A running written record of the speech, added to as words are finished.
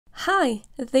Hi,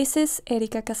 this is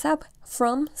Érika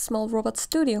from Small Robot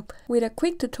Studio with a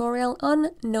quick tutorial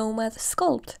on Nomad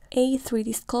Sculpt, a 3D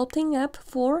sculpting app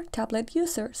for tablet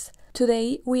users.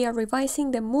 Today we are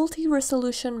revising the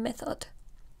multi-resolution method.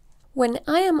 When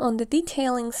I am on the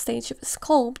detailing stage of a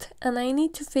sculpt and I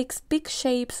need to fix big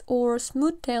shapes or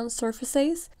smooth down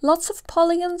surfaces, lots of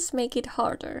polygons make it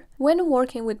harder. When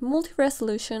working with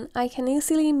multi-resolution, I can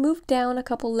easily move down a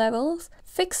couple levels,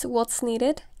 fix what's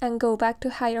needed, and go back to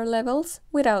higher levels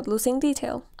without losing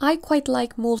detail. I quite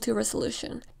like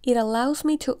multi-resolution. It allows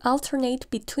me to alternate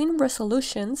between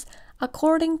resolutions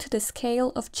according to the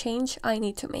scale of change I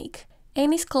need to make.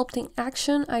 Any sculpting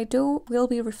action I do will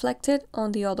be reflected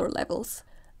on the other levels.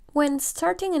 When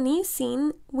starting a new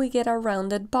scene, we get a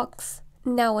rounded box.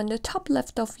 Now on the top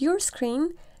left of your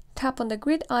screen, tap on the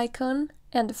grid icon,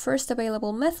 and the first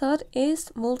available method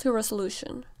is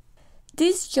multi-resolution.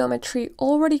 This geometry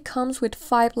already comes with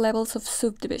 5 levels of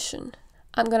subdivision.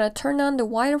 I'm gonna turn on the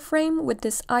wireframe with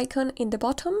this icon in the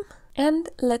bottom, and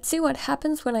let's see what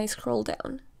happens when I scroll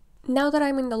down. Now that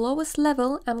I'm in the lowest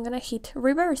level, I'm gonna hit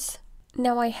reverse.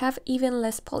 Now I have even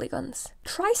less polygons.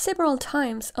 Try several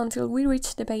times until we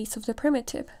reach the base of the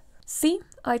primitive. See,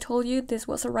 I told you this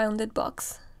was a rounded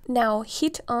box. Now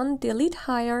hit on delete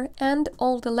higher and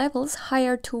all the levels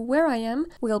higher to where I am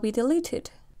will be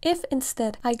deleted. If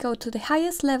instead I go to the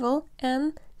highest level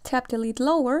and tap delete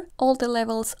lower, all the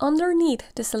levels underneath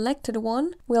the selected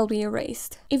one will be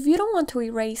erased. If you don't want to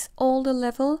erase all the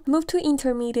level, move to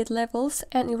intermediate levels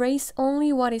and erase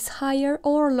only what is higher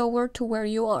or lower to where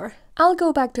you are. I'll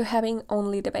go back to having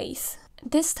only the base.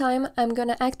 This time I'm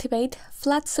gonna activate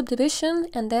flat subdivision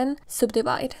and then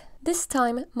subdivide. This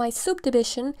time my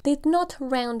subdivision did not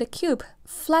round the cube.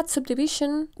 Flat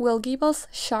subdivision will give us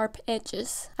sharp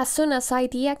edges. As soon as I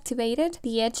deactivate it,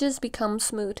 the edges become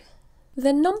smooth.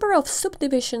 The number of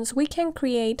subdivisions we can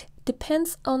create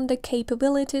depends on the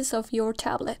capabilities of your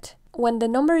tablet. When the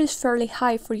number is fairly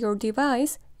high for your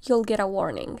device, you'll get a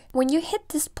warning. When you hit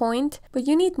this point, but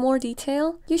you need more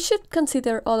detail, you should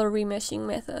consider other remeshing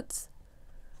methods.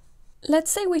 Let's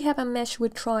say we have a mesh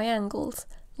with triangles,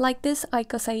 like this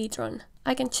icosahedron.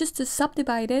 I can choose to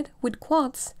subdivide it with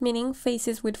quads, meaning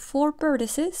faces with 4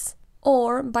 vertices,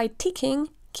 or by ticking,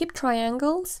 keep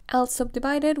triangles, I'll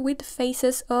subdivide it with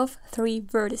faces of 3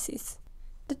 vertices.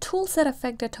 The tools that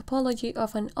affect the topology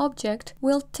of an object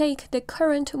will take the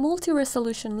current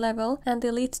multi-resolution level and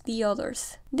delete the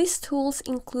others. These tools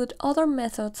include other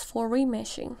methods for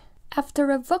remeshing.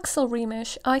 After a voxel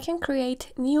remesh, I can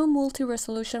create new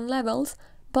multi-resolution levels,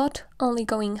 but only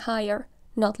going higher,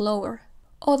 not lower.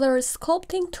 Other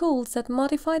sculpting tools that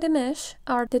modify the mesh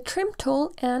are the trim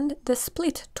tool and the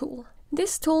split tool.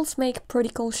 These tools make pretty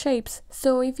cool shapes,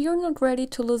 so if you're not ready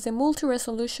to lose the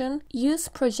multi-resolution, use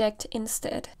project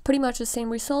instead. Pretty much the same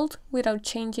result without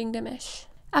changing the mesh.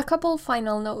 A couple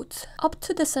final notes. Up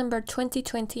to December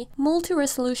 2020,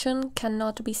 multi-resolution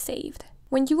cannot be saved.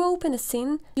 When you open a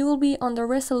scene, you will be on the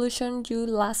resolution you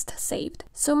last saved.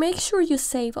 So make sure you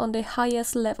save on the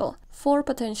highest level for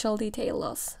potential detail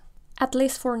loss. At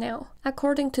least for now.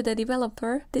 According to the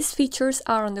developer, these features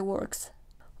are on the works.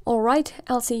 Alright,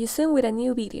 I'll see you soon with a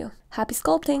new video. Happy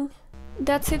sculpting!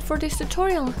 That's it for this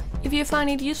tutorial. If you find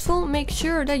it useful, make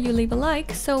sure that you leave a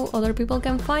like so other people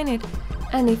can find it.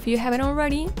 And if you haven't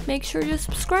already, make sure you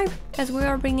subscribe, as we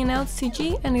are bringing out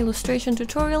CG and illustration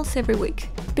tutorials every week.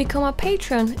 Become a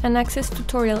patron and access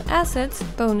tutorial assets,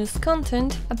 bonus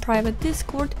content, a private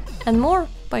Discord, and more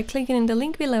by clicking in the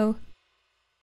link below.